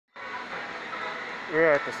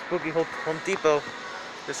We're at the Spooky Home Depot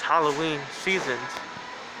this Halloween season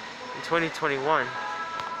in 2021.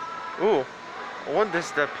 Ooh, I want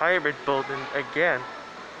this the pirate boat again,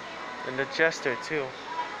 and the Jeaster too.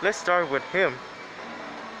 Let's start with him.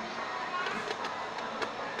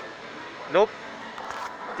 Nope,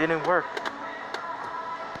 didn't work.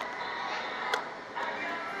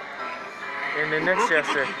 And the next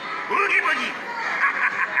Jeaster. Boogie boogie!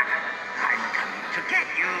 I'm coming to get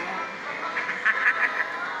you.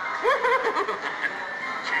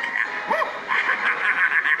 Check it out.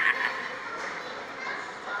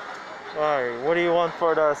 Alright, what do you want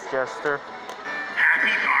for us, Jeaster?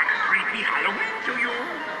 Happy dark, creepy Halloween to you.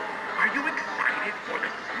 Are you excited for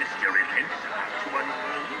the sinister events to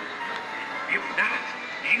unfold? If not,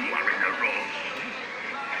 you are in the wrong place.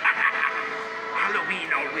 Halloween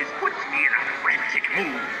always puts me in a frantic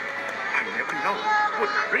mood. I never know what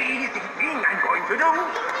crazy thing I'm going to do.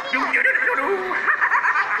 Do.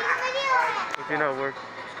 It did not work.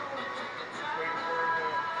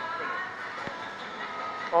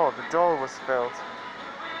 Oh, the doll was spelled.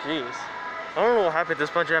 Jeez. I don't know what happened to this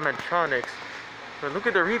bunch of animatronics. But look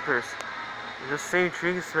at the Reapers. The same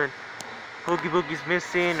treatment. Boogie Boogie's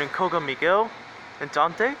missing, and Koga Miguel and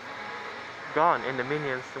Dante gone, and the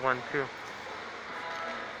Minions the one too.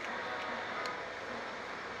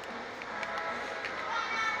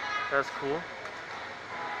 That's cool.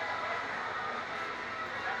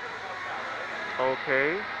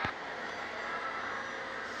 Okay.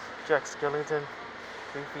 Jack Skellington,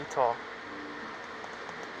 3 feet tall.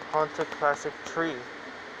 Haunted classic tree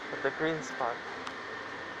with the green spot.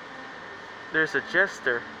 There's a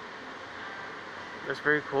Jeaster. That's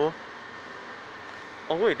very cool.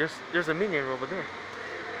 Oh wait, there's a minion over there.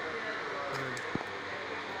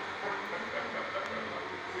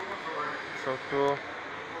 So cool.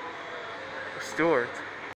 Stuart.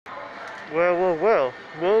 Well.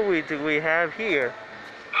 What do we have here?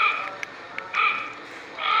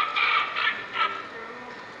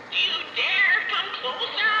 You dare come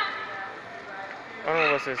closer? I don't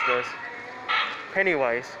know what this does.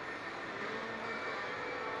 Pennywise.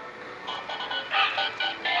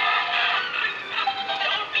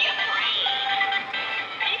 Don't be afraid.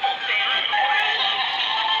 People say I'm crazy.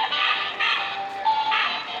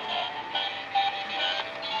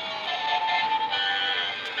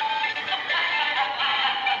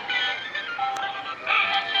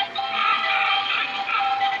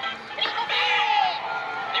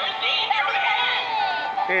 There's danger ahead.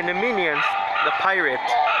 And the minions, the pirate.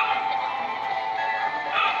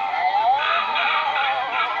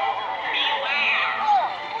 Beware.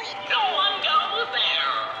 No one goes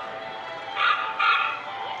there.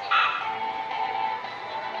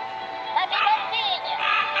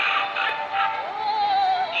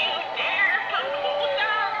 You dare come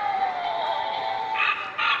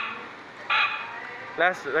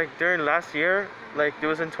closer? During last year, like it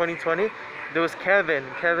was in 2020, there was Kevin.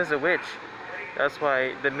 Kevin's a witch. That's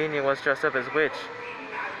why the minion was dressed up as witch.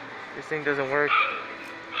 This thing doesn't work.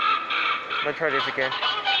 I'm gonna try this again.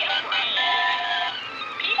 Don't be afraid.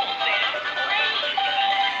 People say I'm crazy.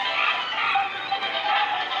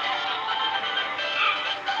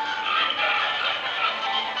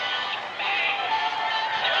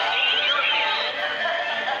 There's danger ahead.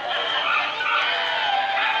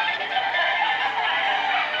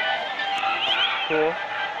 Cool.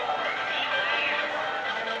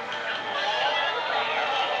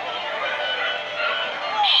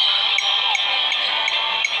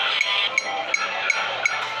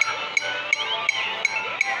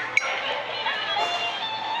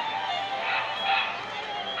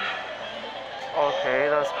 Okay,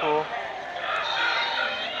 that's cool.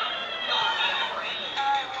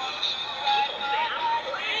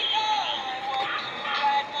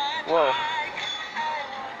 Whoa.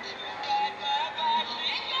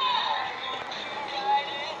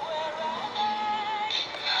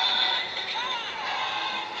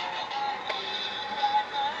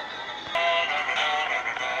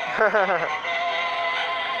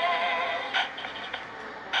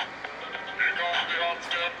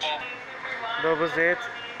 That was it,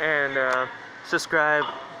 and subscribe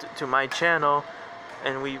to my channel,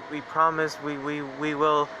 and we promise we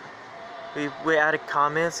added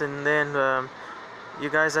comments, and then you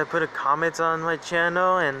guys, I put a comment on my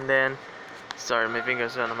channel, and then sorry, my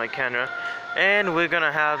fingers on my camera, and we're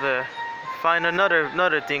gonna have find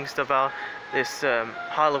another things about this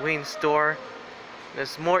Halloween store.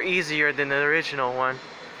 It's more easier than the original one,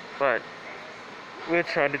 but we're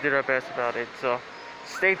trying to do our best about it. So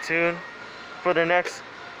stay tuned for the next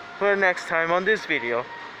time on this video.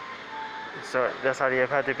 So that's how you have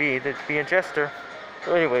had to be in Jeaster.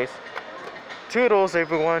 So anyways, Toodles,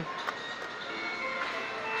 everyone.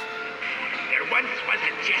 There once was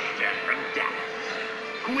a Jeaster from Dallas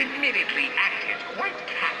who admittedly acted quite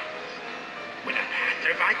callous. When a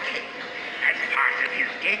passerby came, as part of his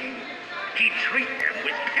game, he'd treat them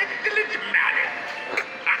with pestilent malice.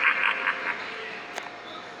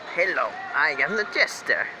 Hello, I am the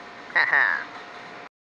Jeaster. Haha.